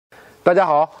大家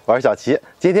好，我是小齐。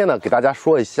今天呢，给大家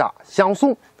说一下香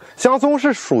松。香松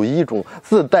是属于一种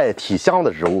自带体香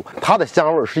的植物，它的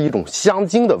香味是一种香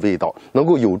精的味道，能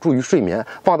够有助于睡眠。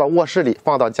放到卧室里、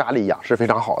放到家里养是非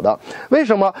常好的。为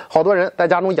什么好多人在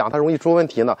家中养它容易出问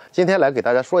题呢？今天来给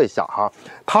大家说一下哈，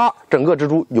它整个植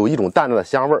株有一种淡淡的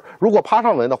香味，如果趴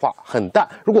上闻的话很淡，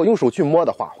如果用手去摸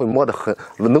的话，会摸得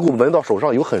能够闻到手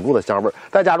上有很重的香味。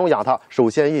在家中养它，首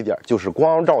先一点就是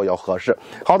光照要合适。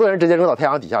好多人直接扔到太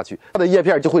阳底下去，它的叶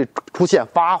片就会出现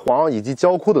发黄以及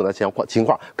焦枯等的情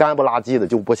况，干不拉几的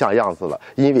就不像样子了。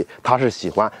因为它是喜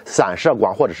欢散射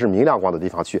光或者是明亮光的地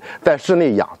方去，在室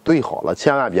内养最好了，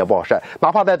千万别暴晒。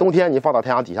哪怕在冬天你放到太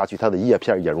阳底下去，它的叶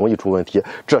片也容易出问题，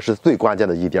这是最关键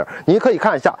的一点。你可以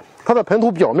看一下它的盆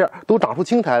土表面都长出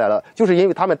青苔来了，就是因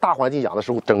为它们大环境养的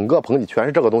时候，整个盆里全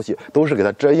是这个东西，都是给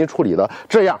它遮阴处理的，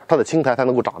这样它的青苔才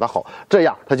能够长得好，这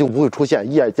样它就不会出现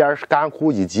叶尖干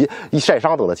枯以及晒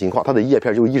伤等的情况，它的叶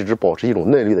片就一直保持一种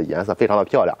嫩绿的颜色，非常的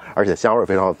漂亮，而且香味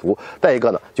非常的足。再一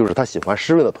个呢，就是它喜欢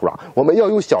湿润的土壤，我们要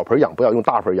用小盆养，不要用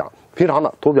大盆养。平常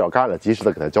呢，土表干了，及时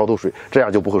的给它浇透水，这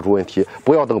样就不会出问题。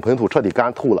不要等盆土彻底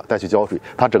干透了再去浇水，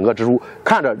它整个植株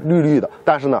看着绿绿的，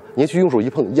但是呢，您去用手一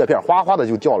碰，叶片哗哗的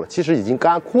就掉了，其实已经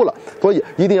干枯了。所以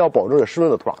一定要保证着湿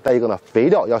润的土壤。再一个呢，肥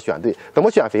料要选对。怎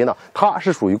么选肥呢？它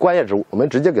是属于观叶植物，我们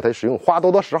直接给它使用花多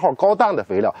多10号高氮的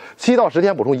肥料，7到10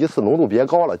天补充一次，浓度别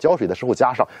高了，浇水的时候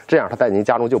加上，这样它在您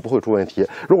家中就不会出问题。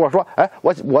如果说，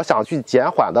我想去减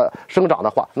缓的生长的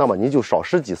话，那么您就少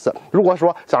施几次。如果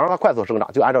说想让它快速生长，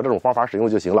就按照这种方法使用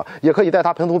就行了。也可以在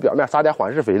它盆土表面撒点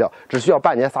缓释肥料，只需要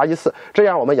半年撒一次。这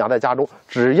样我们养在家中，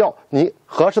只要你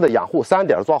合适的养护3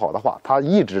点做好的话，它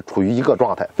一直处于一个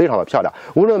状态，非常的漂亮。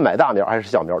无论买大苗还是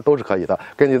小苗都是可以的，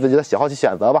根据自己的喜好去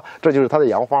选择吧。这就是它的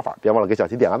养护方法，别忘了给小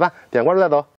齐点个赞，点关注再走。